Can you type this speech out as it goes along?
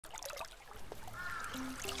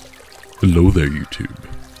Hello there, YouTube.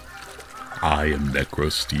 I am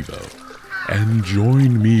Necrostevo, and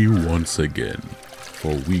join me once again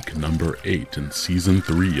for week number 8 in Season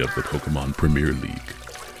 3 of the Pokemon Premier League.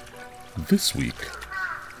 This week,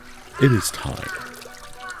 it is time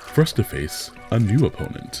for us to face a new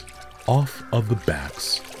opponent off of the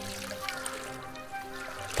backs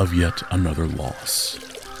of yet another loss.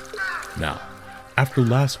 Now, after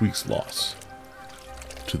last week's loss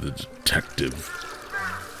to the detective,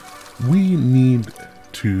 we need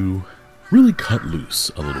to really cut loose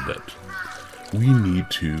a little bit. We need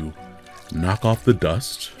to knock off the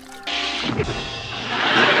dust.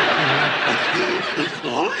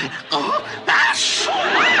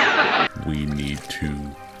 We need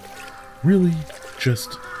to really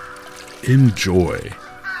just enjoy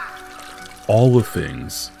all the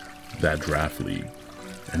things that Draft League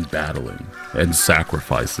and battling and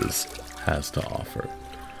sacrifices has to offer.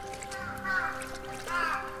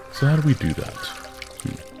 So how do we do that?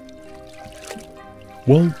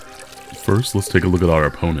 Well, first let's take a look at our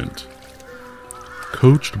opponent.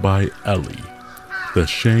 Coached by Ellie, the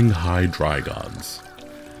Shanghai Dreigons.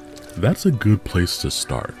 That's a good place to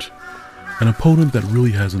start. An opponent that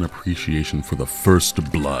really has an appreciation for the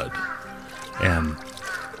first blood, and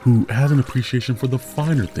who has an appreciation for the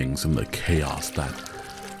finer things in the chaos that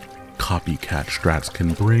copycat strats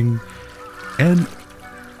can bring. And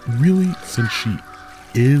really, since she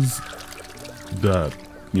is the,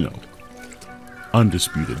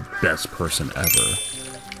 undisputed best person ever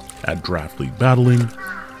at Draft League battling,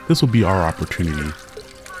 this will be our opportunity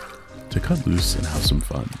to cut loose and have some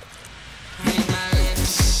fun.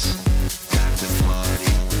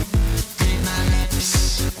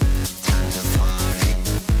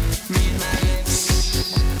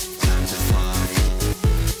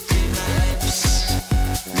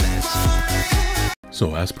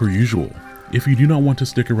 So as per usual, if you do not want to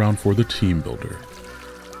stick around for the team builder,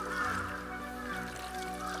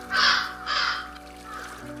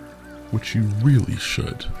 which you really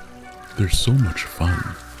should, they're so much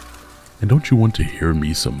fun. And don't you want to hear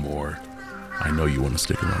me some more? I know you want to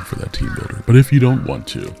stick around for that team builder, but if you don't want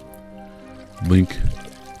to, link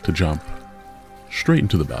to jump straight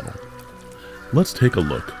into the battle. Let's take a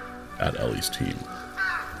look at Ellie's team.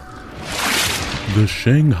 The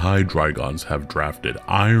Shanghai Dreigons have drafted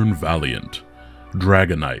Iron Valiant,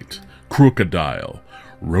 Dragonite, Crocodile,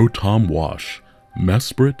 Rotom Wash,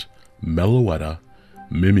 Mesprit, Meloetta,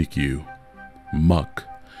 Mimikyu, Muck,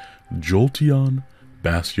 Jolteon,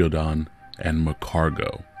 Bastiodon, and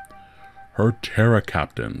Magcargo. Her Terra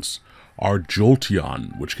captains are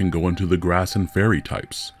Jolteon, which can go into the Grass and Fairy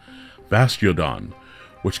types, Bastiodon,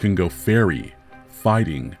 which can go Fairy,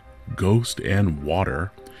 Fighting, Ghost, and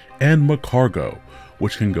Water, and Magcargo,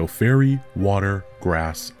 which can go Fairy, Water,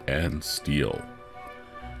 Grass, and Steel.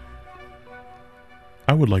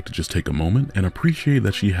 I would like to just take a moment and appreciate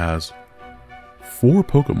that she has 4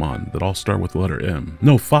 Pokemon that all start with the letter M.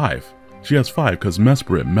 No, 5. She has 5 because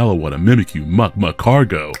Mesprit, Meloetta, Mimikyu, Muck,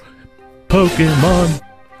 Magcargo, Pokemon.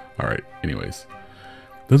 Alright, anyways.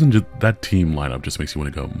 Doesn't just that team lineup just makes you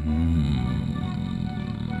want to go,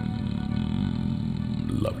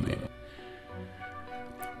 lovely.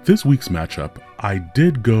 This week's matchup, I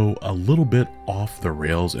did go a little bit off the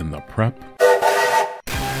rails in the prep,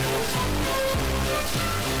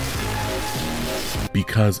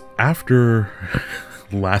 because after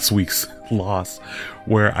last week's loss,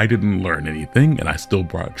 where I didn't learn anything and I still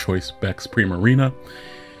brought Choice Bex Primarina,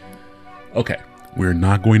 okay, we're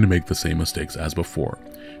not going to make the same mistakes as before.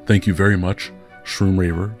 Thank you very much, Shroom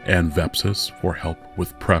Raver and Vepsis, for help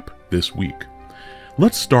with prep this week.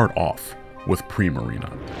 Let's start off with Primarina.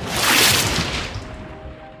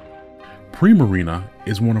 Primarina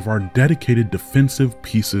is one of our dedicated defensive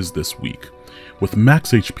pieces this week. With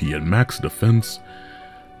max HP and max defense,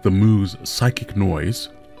 the moves Psychic Noise,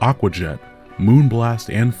 Aqua Jet,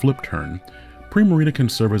 Moonblast, and Flip Turn, Primarina can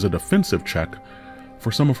serve as a defensive check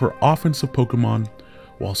for some of her offensive Pokemon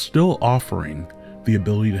while still offering the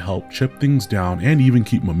ability to help chip things down and even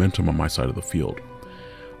keep momentum on my side of the field.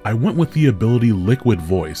 I went with the ability Liquid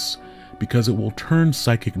Voice because it will turn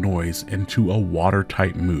Psychic Noise into a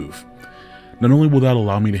water-type move. Not only will that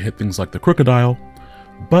allow me to hit things like the Crocodile,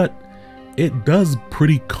 but it does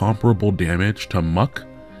pretty comparable damage to Muck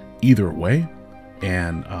either way.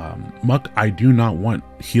 And Muck, I do not want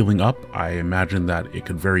healing up. I imagine that it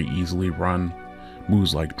could very easily run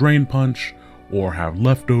moves like Drain Punch or have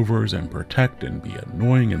leftovers and protect and be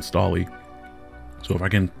annoying and stally. So if I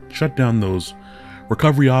can shut down those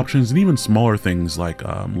recovery options and even smaller things like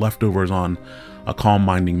leftovers on a Calm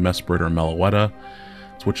Minding Mesprit or Meloetta,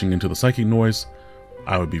 switching into the Psychic Noise,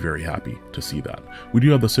 I would be very happy to see that. We do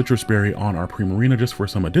have the Citrus Berry on our Primarina just for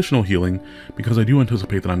some additional healing, because I do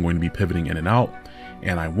anticipate that I'm going to be pivoting in and out,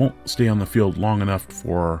 and I won't stay on the field long enough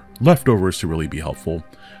for leftovers to really be helpful,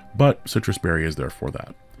 but Citrus Berry is there for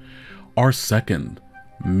that. Our second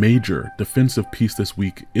major defensive piece this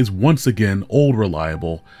week is once again old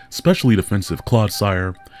reliable, specially defensive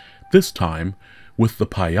Clodsire, this time with the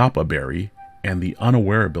Payapa Berry and the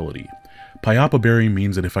Unaware ability. Payapa Berry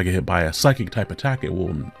means that if I get hit by a psychic type attack, it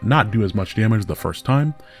will not do as much damage the first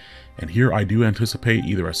time, and here I do anticipate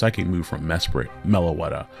either a psychic move from Mesprit,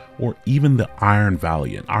 Meloetta, or even the Iron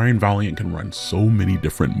Valiant. Iron Valiant can run so many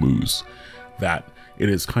different moves that it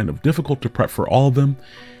is kind of difficult to prep for all of them.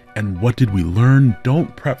 And what did we learn?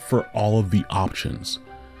 Don't prep for all of the options.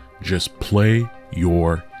 Just play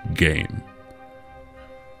your game.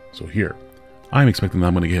 So here, I'm expecting that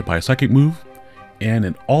I'm going to get hit by a psychic move. And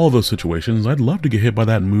in all of those situations, I'd love to get hit by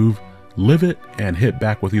that move, live it, and hit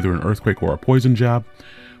back with either an Earthquake or a Poison Jab,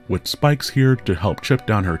 with Spikes here to help chip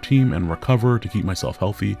down her team and recover to keep myself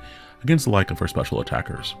healthy against the like of her special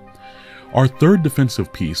attackers. Our third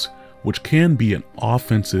defensive piece, which can be an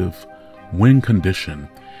offensive win condition,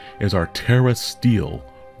 is our Terra Steel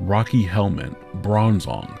Rocky Helmet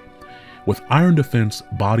Bronzong. With Iron Defense,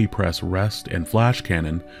 Body Press, Rest, and Flash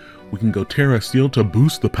Cannon, we can go Terra Steel to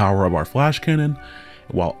boost the power of our Flash Cannon,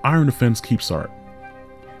 while Iron Defense keeps our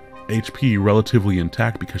HP relatively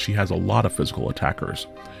intact because she has a lot of physical attackers.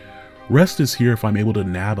 Rest is here if I'm able to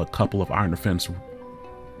nab a couple of Iron Defense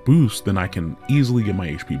boosts, then I can easily get my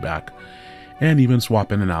HP back, and even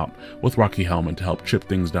swap in and out with Rocky Helmet to help chip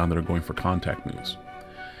things down that are going for contact moves.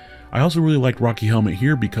 I also really like Rocky Helmet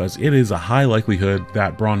here because it is a high likelihood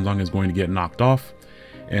that Bronzong is going to get knocked off,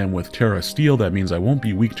 and with Terra Steel, that means I won't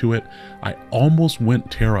be weak to it. I almost went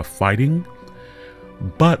Terra Fighting,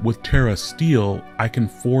 but with Terra Steel, I can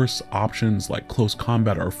force options like Close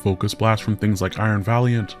Combat or Focus Blast from things like Iron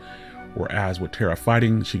Valiant, whereas with Terra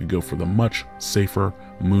Fighting, she could go for the much safer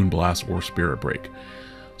Moon Blast or Spirit Break.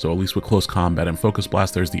 So at least with Close Combat and Focus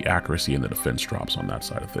Blast, there's the accuracy and the defense drops on that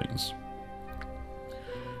side of things.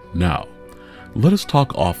 Now, let us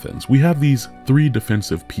talk offense. We have these three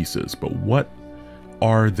defensive pieces, but what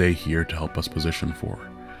are they here to help us position for?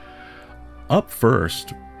 Up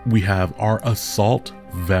first, we have our Assault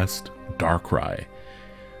Vest Darkrai.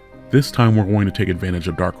 This time we're going to take advantage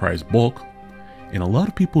of Darkrai's bulk, and a lot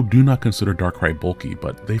of people do not consider Darkrai bulky,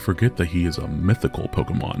 but they forget that he is a mythical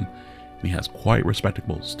Pokemon, and he has quite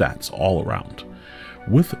respectable stats all around.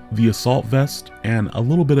 With the Assault Vest and a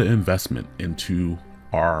little bit of investment into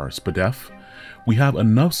our Spadef, we have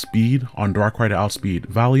enough speed on Darkrai to outspeed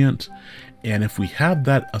Valiant, and if we have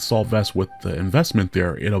that Assault Vest with the investment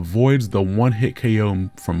there, it avoids the one-hit KO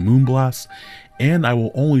from Moonblast, and I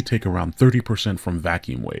will only take around 30% from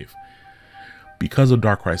Vacuum Wave. Because of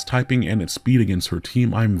Darkrai's typing and its speed against her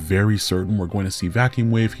team, I'm very certain we're going to see Vacuum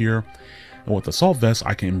Wave here, and with Assault Vest,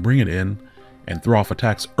 I can bring it in and throw off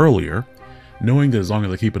attacks earlier, knowing that as long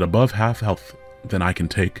as I keep it above half health, then I can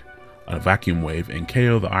take a Vacuum Wave and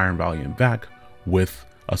KO the Iron Valiant back with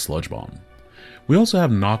a Sludge Bomb. We also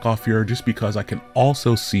have knockoff here just because I can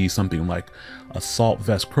also see something like Assault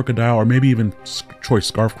Vest Crocodile or maybe even Choice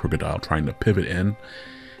Scarf Crocodile trying to pivot in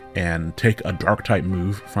and take a dark type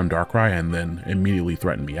move from Darkrai and then immediately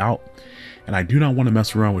threaten me out. And I do not want to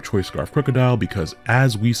mess around with Choice Scarf Crocodile because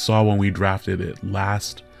as we saw when we drafted it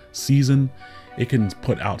last season, it can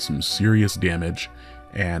put out some serious damage,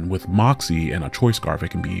 and with Moxie and a Choice Scarf it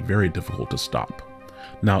can be very difficult to stop.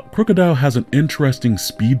 Now, Crocodile has an interesting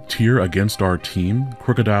speed tier against our team.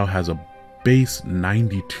 Crocodile has a base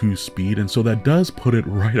 92 speed, and so that does put it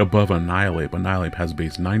right above Annihilate. Annihilate has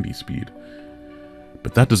base 90 speed.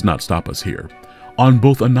 But that does not stop us here. On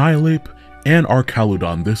both Annihilate and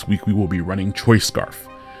Arcaludon this week, we will be running Choice Scarf.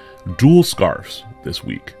 Dual Scarfs this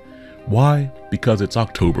week. Why? Because it's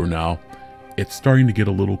October now. It's starting to get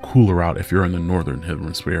a little cooler out if you're in the Northern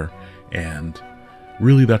Hemisphere, and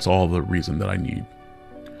really that's all the reason that I need.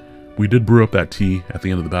 We did brew up that tea at the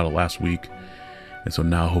end of the battle last week, and so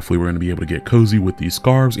now hopefully we're going to be able to get cozy with these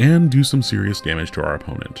Scarves and do some serious damage to our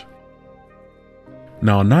opponent.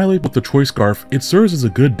 Now, Annihilate with the Choice Scarf, it serves as a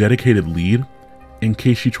good dedicated lead in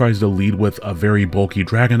case she tries to lead with a very bulky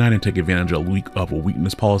Dragonite and take advantage of a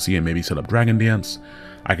weakness policy and maybe set up Dragon Dance.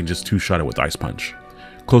 I can just two-shot it with Ice Punch.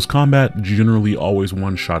 Close Combat generally always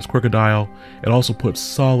one-shots Crocodile. It also puts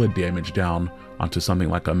solid damage down onto something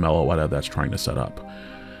like a Meloetta that's trying to set up.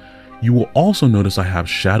 You will also notice I have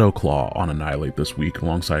Shadow Claw on Annihilate this week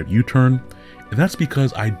alongside U-Turn, and that's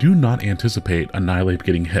because I do not anticipate Annihilate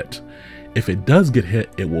getting hit. If it does get hit,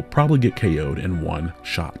 it will probably get KO'd in one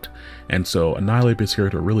shot. And so Annihilate is here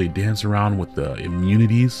to really dance around with the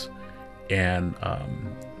immunities and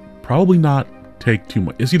probably not take too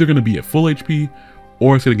much. It's either going to be at full HP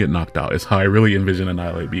or it's going to get knocked out. It's how I really envision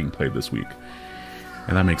Annihilate being played this week.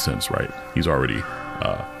 And that makes sense, right? He's already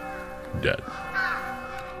dead.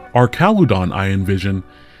 Archaludon, I envision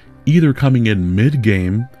either coming in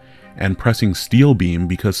mid-game and pressing Steel Beam,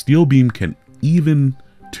 because Steel Beam can even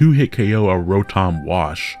 2-hit KO a Rotom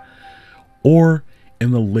Wash, or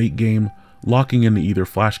in the late game, locking into either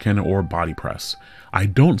Flash Cannon or Body Press. I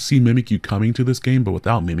don't see Mimikyu coming to this game, but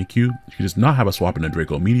without Mimikyu, she does not have a swap into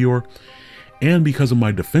Draco Meteor, and because of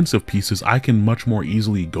my defensive pieces, I can much more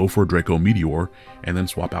easily go for Draco Meteor and then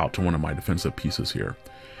swap out to one of my defensive pieces here.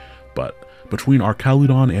 But between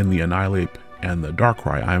Archaludon and the Annihilate and the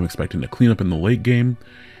Darkrai, I am expecting to clean up in the late game,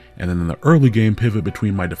 and then in the early game pivot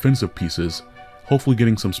between my defensive pieces, hopefully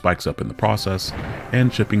getting some spikes up in the process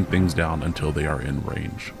and chipping things down until they are in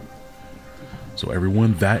range. So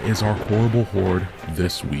everyone, that is our horrible horde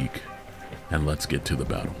this week, and let's get to the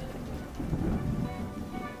battle.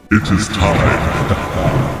 It is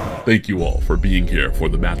time. Thank you all for being here for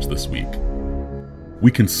the match this week.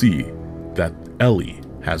 We can see that Ellie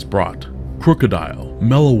has brought Crocodile,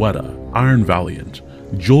 Meloetta, Iron Valiant,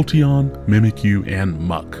 Jolteon, Mimikyu, and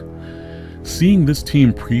Muck. Seeing this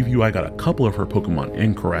team preview, I got a couple of her Pokemon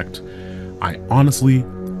incorrect. I honestly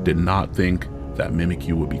did not think that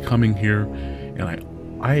Mimikyu would be coming here, and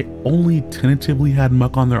I only tentatively had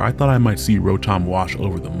Muck on there. I thought I might see Rotom Wash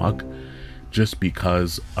over the Muck, just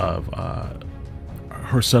because of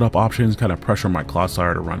her setup options kind of pressure my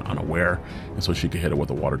Clodsire to run unaware, and so she could hit it with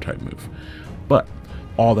a water type move. But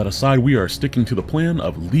all that aside, we are sticking to the plan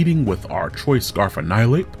of leading with our choice Scarf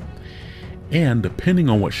Annihilate, and depending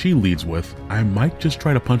on what she leads with, I might just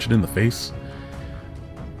try to punch it in the face,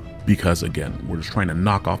 because again, we're just trying to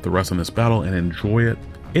knock off the rest of this battle and enjoy it.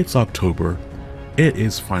 It's October. It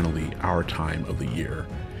is finally our time of the year,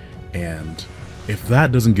 and if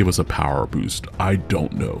that doesn't give us a power boost, I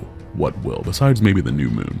don't know what will, besides maybe the new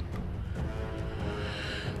moon.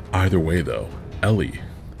 Either way though, Ellie,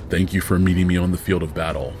 thank you for meeting me on the field of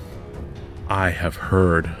battle. I have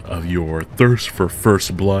heard of your thirst for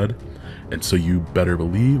first blood, and so you better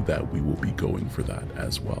believe that we will be going for that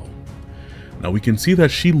as well. Now we can see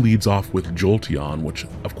that she leads off with Jolteon, which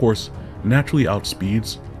of course naturally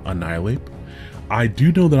outspeeds Annihilate. I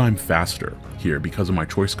do know that I'm faster here because of my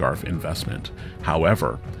Choice Scarf investment.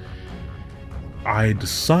 However, I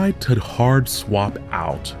decide to hard swap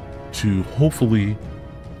out to hopefully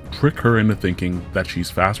trick her into thinking that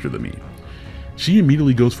she's faster than me. She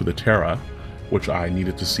immediately goes for the Terra, which I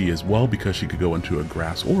needed to see as well because she could go into a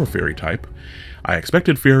grass or a fairy type. I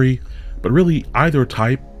expected fairy, but really either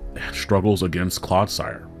type struggles against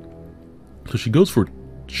Clodsire. So she goes for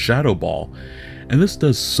Shadow Ball, and this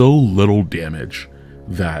does so little damage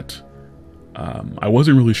that I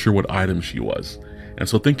wasn't really sure what item she was. And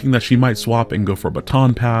so thinking that she might swap and go for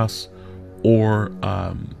Baton Pass, or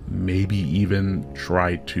maybe even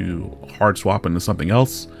try to hard swap into something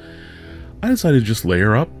else, I decided to just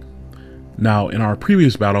layer up. Now, in our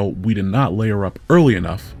previous battle, we did not layer up early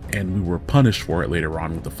enough, and we were punished for it later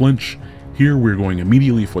on with the flinch. Here, we're going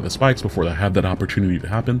immediately for the spikes before they have that opportunity to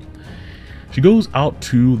happen. She goes out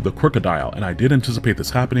to the Crocodile, and I did anticipate this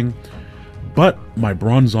happening, but my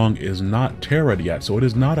Bronzong is not Terra'd yet, so it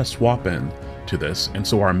is not a swap in to this, and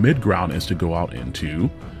so our mid-ground is to go out into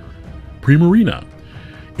Primarina.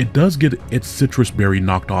 It does get its Citrus Berry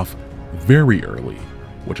knocked off very early,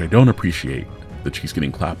 which I don't appreciate that she's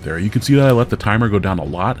getting clapped there. You can see that I let the timer go down a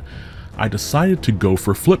lot. I decided to go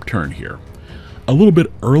for Flip Turn here. A little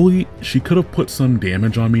bit early, she could have put some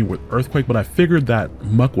damage on me with Earthquake, but I figured that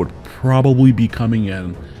Muck would probably be coming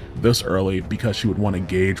in this early because she would want to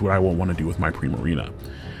gauge what I will want to do with my Primarina.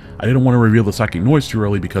 I didn't want to reveal the Psychic Noise too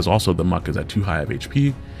early because also the Muck is at too high of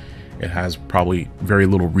HP. It has probably very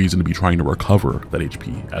little reason to be trying to recover that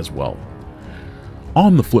HP as well.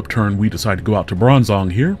 On the flip turn, we decide to go out to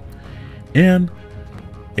Bronzong here, and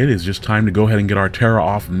it is just time to go ahead and get our Terra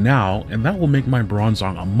off now, and that will make my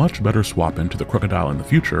Bronzong a much better swap into the Crocodile in the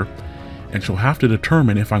future, and she'll have to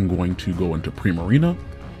determine if I'm going to go into Primarina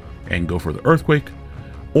and go for the Earthquake,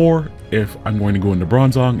 or if I'm going to go into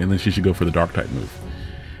Bronzong and then she should go for the Dark type move.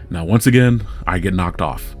 Now once again, I get knocked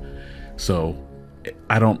off. So,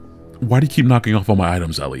 why do you keep knocking off all my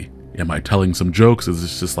items, Ellie? Am I telling some jokes? Is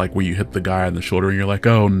this just like where you hit the guy on the shoulder and you're like,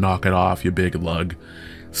 oh, knock it off, you big lug.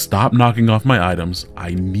 Stop knocking off my items.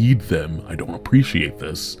 I need them. I don't appreciate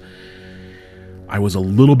this. I was a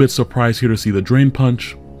little bit surprised here to see the Drain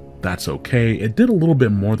Punch. That's okay. It did a little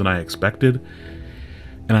bit more than I expected.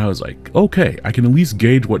 And I was like, okay, I can at least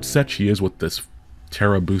gauge what set she is with this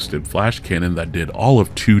Terra boosted flash cannon that did all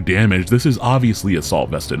of 2 damage. This is obviously assault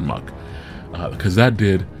vested muck, because that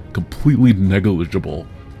did completely negligible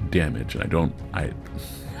damage. And I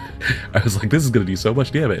was like, this is gonna do so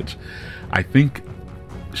much damage. I think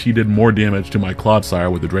she did more damage to my Clodsire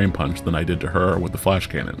with the Drain Punch than I did to her with the flash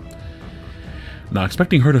cannon. Now,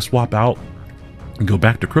 expecting her to swap out and go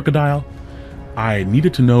back to Crocodile, I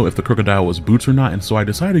needed to know if the Crocodile was boots or not, and so I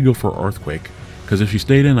decided to go for Earthquake, because if she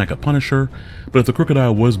stayed in, I could punish her. But if the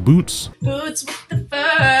Crocodile was boots with the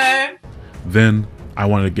fur, then I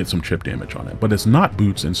wanted to get some chip damage on it. But it's not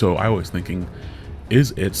boots, and so I was thinking,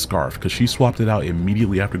 is it Scarved? Because she swapped it out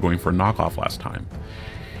immediately after going for knockoff last time.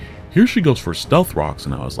 Here she goes for Stealth Rocks,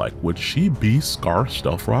 and I was like, would she be Scarved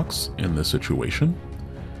Stealth Rocks in this situation?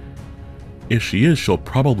 If she is, she'll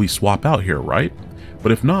probably swap out here, right?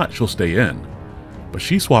 But if not, she'll stay in. But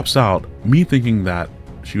she swaps out, me thinking that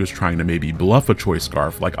she was trying to maybe bluff a Choice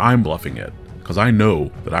Scarf like I'm bluffing it, because I know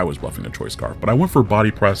that I was bluffing a Choice Scarf. But I went for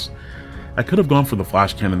Body Press. I could have gone for the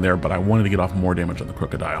Flash Cannon there, but I wanted to get off more damage on the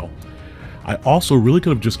Crocodile. I also really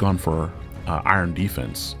could have just gone for Iron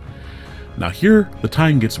Defense. Now here, the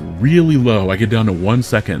time gets really low. I get down to 1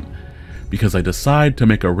 second because I decide to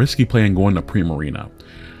make a risky play and go into Primarina.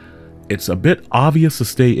 It's a bit obvious to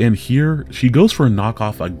stay in here. She goes for a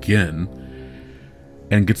knockoff again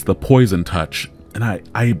and gets the Poison Touch. And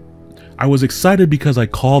I was excited because I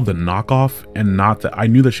called the knockoff and not that I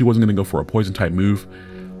knew that she wasn't going to go for a poison type move.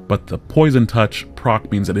 But the Poison Touch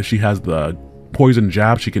proc means that if she has the Poison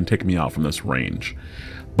Jab, she can take me out from this range.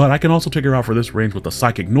 But I can also take her out for this range with the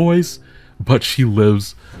Psychic Noise, but she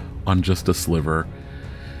lives on just a sliver.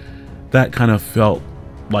 That kind of felt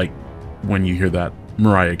like when you hear that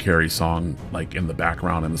Mariah Carey song like in the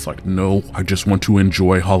background and it's like, no, I just want to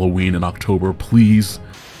enjoy Halloween in October, please.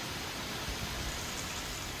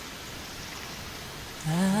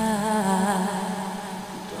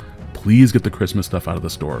 Please get the Christmas stuff out of the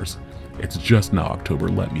stores. It's just now October,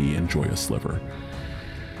 let me enjoy a sliver.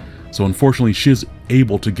 So unfortunately, she is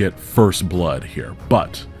able to get first blood here,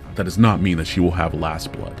 but that does not mean that she will have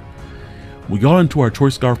last blood. We got into our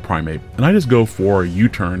Choice Scarf Primate, and I just go for a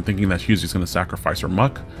U-turn thinking that she's just going to sacrifice her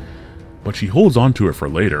muck, but she holds on to it for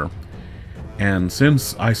later. And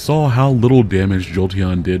since I saw how little damage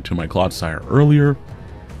Jolteon did to my Clodsire earlier,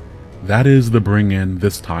 that is the bring in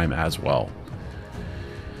this time as well.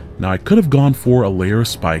 Now I could have gone for a layer of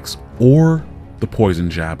spikes or the Poison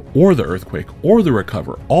Jab or the Earthquake or the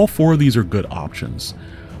Recover. All 4 of these are good options.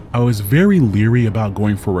 I was very leery about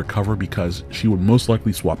going for Recover because she would most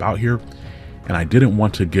likely swap out here and I didn't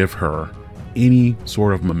want to give her any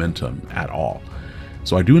sort of momentum at all.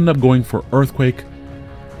 So I do end up going for Earthquake.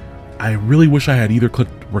 I really wish I had either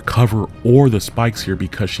clicked Recover or the spikes here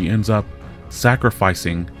because she ends up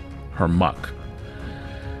sacrificing her muck.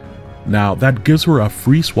 Now that gives her a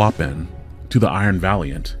free swap in to the Iron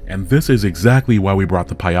Valiant, and this is exactly why we brought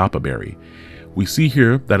the Pyapa Berry. We see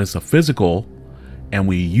here that it's a physical, and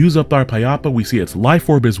we use up our Pyapa, we see its Life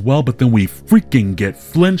Orb as well, but then we freaking get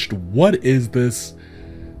flinched. What is this?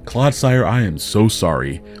 Clodsire, I am so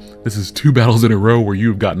sorry. This is 2 battles in a row where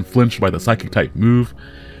you've gotten flinched by the Psychic type move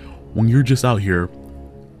when you're just out here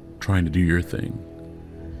trying to do your thing.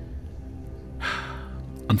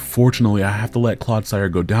 Unfortunately, I have to let Clodsire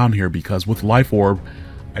go down here because with Life Orb,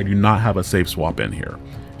 I do not have a safe swap in here.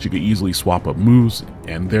 She could easily swap up moves,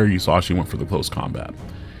 and there you saw she went for the close combat.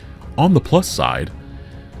 On the plus side,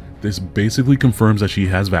 this basically confirms that she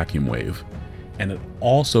has Vacuum Wave, and it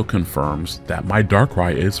also confirms that my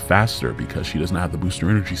Darkrai is faster because she doesn't have the booster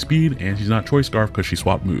energy speed, and she's not Choice Scarf because she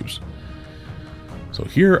swapped moves. So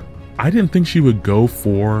here, I didn't think she would go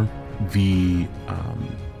for the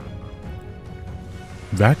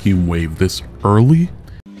Vacuum Wave this early,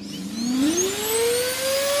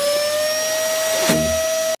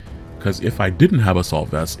 because if I didn't have Assault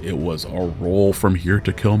Vest, it was a roll from here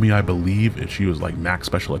to kill me, I believe, if she was like max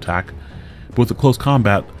special attack. But with the close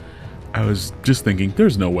combat, I was just thinking,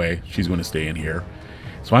 there's no way she's going to stay in here.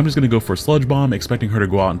 So I'm just going to go for Sludge Bomb, expecting her to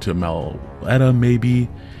go out into Meloetta maybe.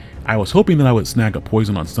 I was hoping that I would snag a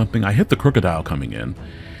poison on something. I hit the Crocodile coming in.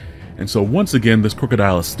 And so once again, this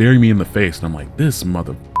Crocodile is staring me in the face, and I'm like, this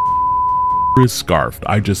mother is Scarfed.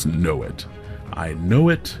 I just know it. I know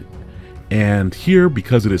it. And here,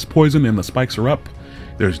 because it is poison and the spikes are up,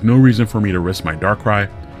 there's no reason for me to risk my Darkrai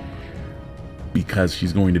because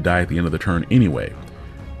she's going to die at the end of the turn anyway.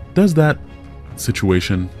 Does that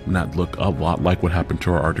situation not look a lot like what happened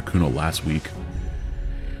to our Articuno last week?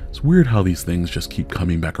 It's weird how these things just keep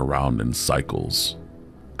coming back around in cycles,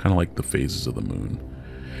 kind of like the phases of the moon.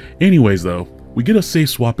 Anyways though, We get a safe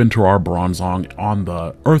swap into our Bronzong on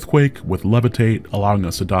the Earthquake with Levitate, allowing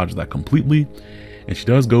us to dodge that completely, and she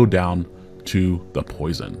does go down to the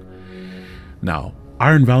poison. Now,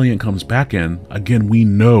 Iron Valiant comes back in. Again, we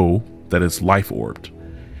know that it's life orbed.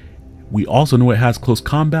 We also know it has close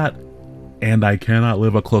combat, and I cannot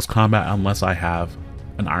live a close combat unless I have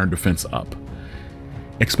an Iron Defense up.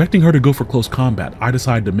 Expecting her to go for close combat, I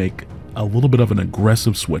decided to make a little bit of an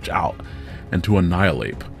aggressive switch out into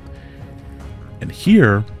Annihilate. And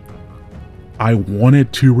here, I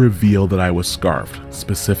wanted to reveal that I was Scarved,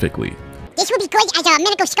 specifically. This would be good as a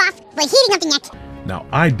medical scarf for heating of the neck. Now,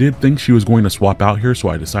 I did think she was going to swap out here, so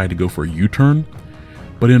I decided to go for a U-turn.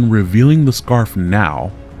 But in revealing the scarf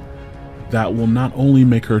now, that will not only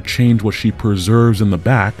make her change what she preserves in the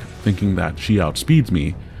back, thinking that she outspeeds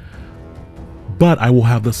me, but I will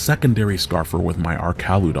have the secondary Scarfer with my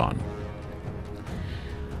Archaludon.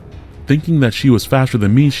 Thinking that she was faster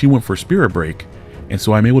than me, she went for Spirit Break, and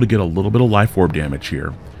so I'm able to get a little bit of Life Orb damage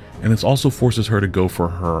here. And this also forces her to go for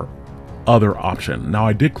her other option. Now,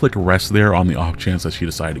 I did click rest there on the off chance that she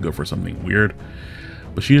decided to go for something weird,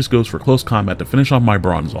 but she just goes for close combat to finish off my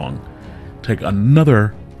Bronzong, take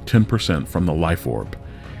another 10% from the Life Orb.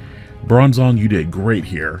 Bronzong, you did great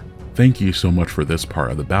here. Thank you so much for this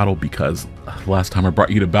part of the battle, because last time I brought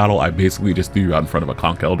you to battle, I basically just threw you out in front of a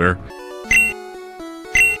Conch Elder.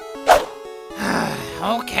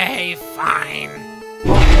 Okay, fine.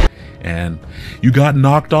 And you got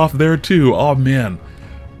knocked off there too. Oh man,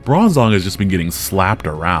 Bronzong has just been getting slapped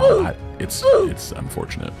around. It's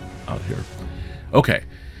unfortunate out here. Okay,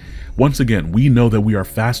 once again, we know that we are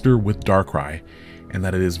faster with Darkrai, and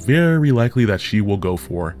that it is very likely that she will go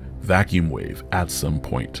for Vacuum Wave at some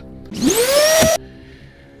point.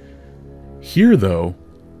 Here though,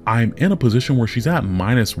 I'm in a position where she's at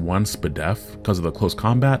 -1 SPDEF because of the close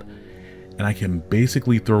combat, and I can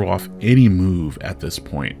basically throw off any move at this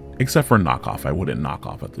point, except for knockoff. I wouldn't knock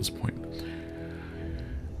off at this point.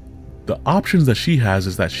 The options that she has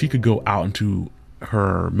is that she could go out into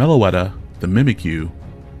her Meloetta, the Mimikyu,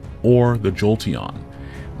 or the Jolteon.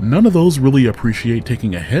 None of those really appreciate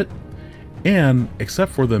taking a hit, and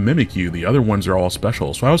except for the Mimikyu, the other ones are all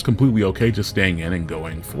special, so I was completely okay just staying in and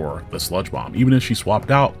going for the Sludge Bomb. Even if she swapped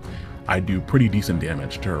out, I do pretty decent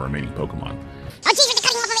damage to her remaining Pokemon.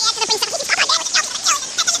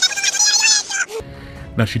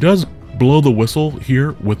 Now she does blow the whistle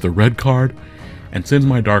here with the red card and sends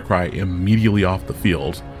my Darkrai immediately off the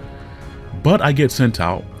field, but I get sent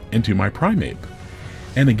out into my Primeape.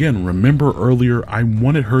 And again, remember earlier, I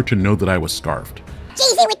wanted her to know that I was Scarved.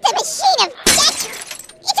 Easy with the machine of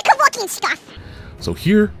death. It's a Kawokin stuff. So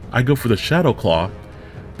here, I go for the Shadow Claw,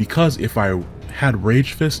 because if I had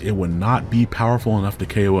Rage Fist, it would not be powerful enough to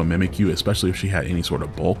KO a Mimikyu, especially if she had any sort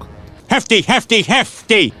of bulk. Hefty, hefty,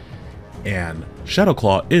 hefty! And Shadow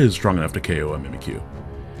Claw is strong enough to KO a Mimikyu.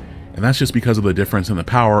 And that's just because of the difference in the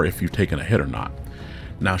power if you've taken a hit or not.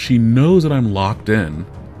 Now she knows that I'm locked in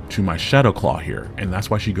to my Shadow Claw here, and that's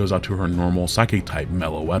why she goes out to her normal Psychic type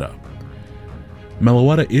Meloetta.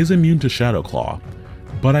 Meloetta is immune to Shadow Claw,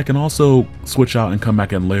 but I can also switch out and come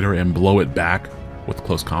back in later and blow it back with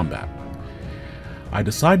close combat. I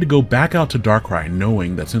decide to go back out to Darkrai,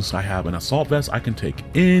 knowing that since I have an Assault Vest, I can take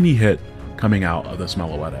any hit coming out of this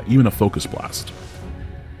Meloetta, even a Focus Blast.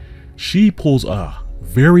 She pulls a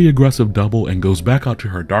very aggressive double and goes back out to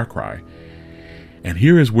her Darkrai, and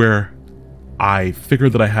here is where I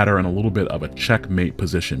figured that I had her in a little bit of a checkmate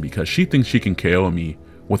position, because she thinks she can KO me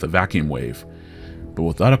with a Vacuum Wave, but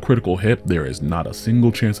without a critical hit, there is not a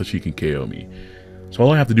single chance that she can KO me. So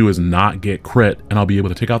all I have to do is not get crit, and I'll be able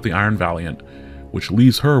to take out the Iron Valiant, which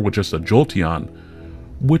leaves her with just a Jolteon,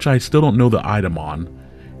 which I still don't know the item on,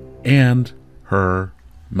 and her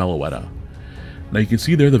Meloetta. Now you can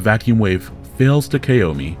see there the Vacuum Wave fails to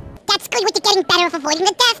KO me. That's good with the getting better of avoiding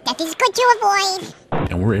the death. That is good to avoid.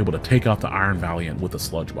 And we're able to take out the Iron Valiant with a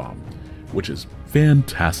Sludge Bomb, which is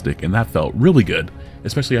fantastic, and that felt really good,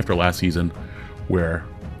 especially after last season where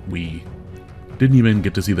we didn't even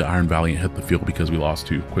get to see the Iron Valiant hit the field because we lost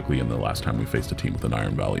too quickly in the last time we faced a team with an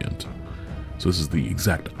Iron Valiant. So this is the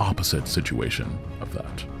exact opposite situation of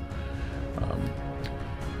that.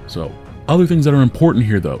 So other things that are important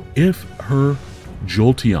here though, if her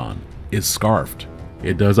Jolteon is Scarfed,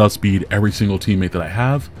 it does outspeed every single teammate that I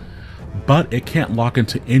have, but it can't lock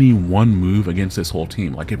into any one move against this whole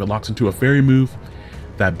team. Like if it locks into a Fairy move,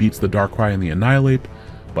 that beats the Darkrai and the Annihilate,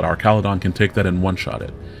 but Archaludon can take that and one-shot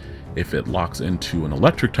it. If it locks into an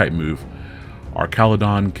Electric type move,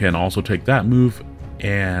 Archaludon can also take that move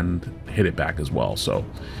and hit it back as well. So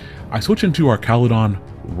I switch into Archaludon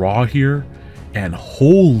raw here, And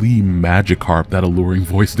holy Magikarp, that alluring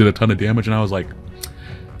voice did a ton of damage, and I was like,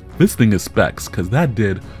 this thing is Specs, because that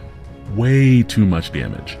did way too much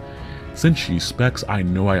damage. Since she's Specs, I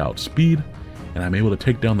know I outspeed, and I'm able to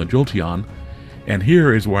take down the Jolteon, and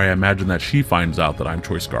here is where I imagine that she finds out that I'm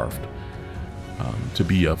Choice Scarved. To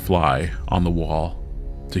be a fly on the wall,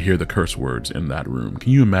 to hear the curse words in that room.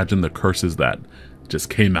 Can you imagine the curses that just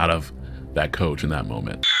came out of that coach in that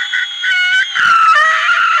moment?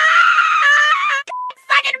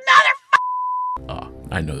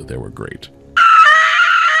 I know that they were great.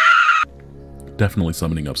 Definitely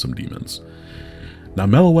summoning up some demons. Now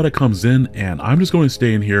Meloetta comes in, and I'm just going to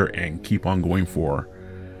stay in here and keep on going for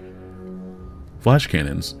flash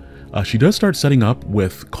cannons. She does start setting up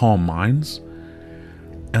with Calm Minds,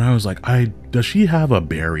 and I was like, does she have a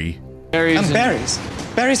berry? Berries.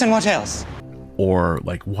 Berries and what else? Or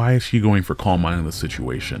like, why is she going for Calm Mind in this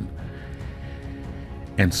situation?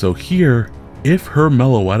 And so here, if her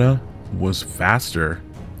Meloetta was faster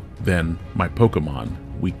than my Pokemon,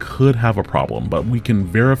 we could have a problem, but we can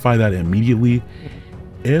verify that immediately.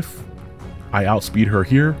 If I outspeed her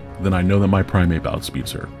here, then I know that my Primeape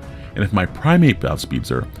outspeeds her. And if my Primeape outspeeds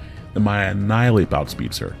her, then my Annihilape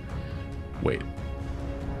outspeeds her. Wait,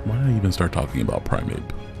 why did I even start talking about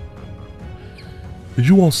Primeape? Did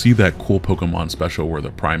you all see that cool Pokemon special where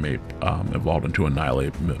the Primeape evolved into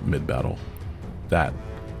Annihilape mid-battle? That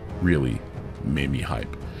really made me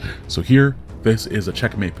hype. So here, this is a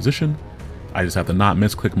checkmate position. I just have to not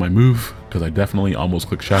misclick my move, because I definitely almost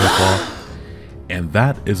clicked Shadow Claw. And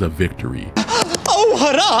that is a victory. Oh,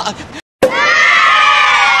 hurrah!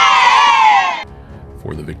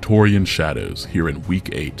 For the Victorian Shadows here in Week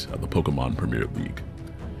 8 of the Pokemon Premier League.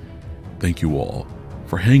 Thank you all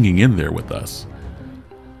for hanging in there with us.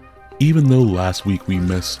 Even though last week we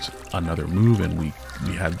missed another move and we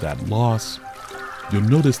had that loss, you'll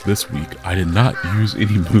notice this week I did not use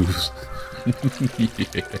any moves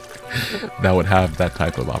that would have that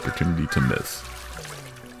type of opportunity to miss.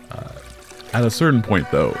 At a certain point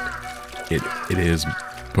though, it is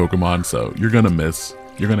Pokemon, so you're gonna miss,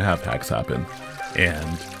 you're gonna have hacks happen,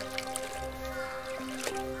 and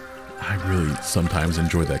I really sometimes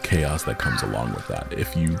enjoy that chaos that comes along with that.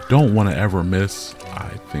 If you don't want to ever miss, I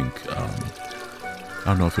think, I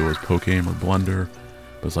don't know if it was Pokeaim or Blunder,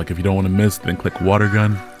 but it's like if you don't want to miss, then click Water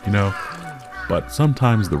Gun, you know? But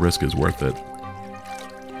sometimes the risk is worth it.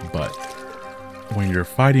 But when you're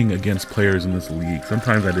fighting against players in this league,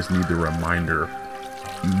 sometimes I just need the reminder,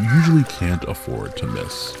 you usually can't afford to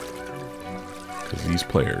miss. Because these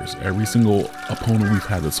players, every single opponent we've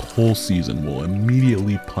had this whole season will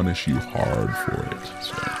immediately punish you hard for it.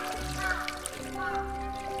 So,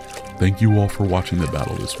 thank you all for watching the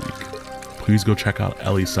battle this week. Please go check out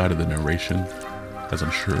Ellie's side of the narration, as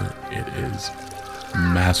I'm sure it is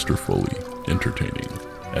masterfully entertaining,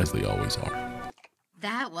 as they always are.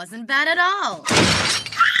 That wasn't bad at all.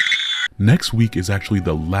 Next week is actually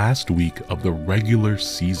the last week of the regular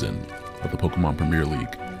season of the Pokemon Premier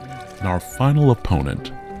League. And our final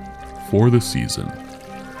opponent for the season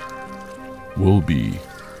will be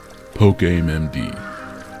Pokeaim MD,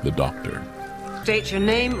 the Doctor. State your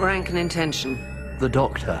name, rank, and intention. The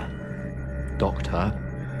Doctor. Doctor.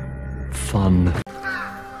 Fun.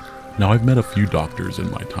 Now, I've met a few doctors in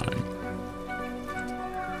my time.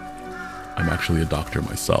 I'm actually a doctor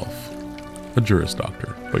myself. A Juris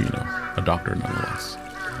Doctor, but you know, a doctor nonetheless.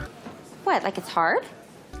 What, like it's hard?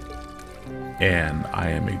 And I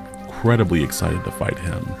am incredibly excited to fight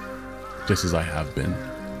him, just as I have been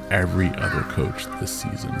every other coach this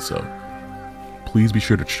season. So please be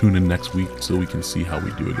sure to tune in next week so we can see how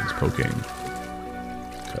we do against Pokeaim.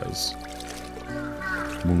 Because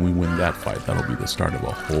when we win that fight, that'll be the start of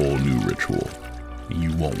a whole new ritual, and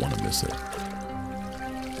you won't want to miss it.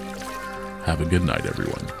 Have a good night,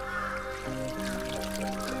 everyone.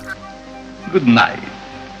 Good night,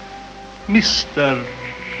 Mr.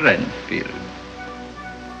 Renfield.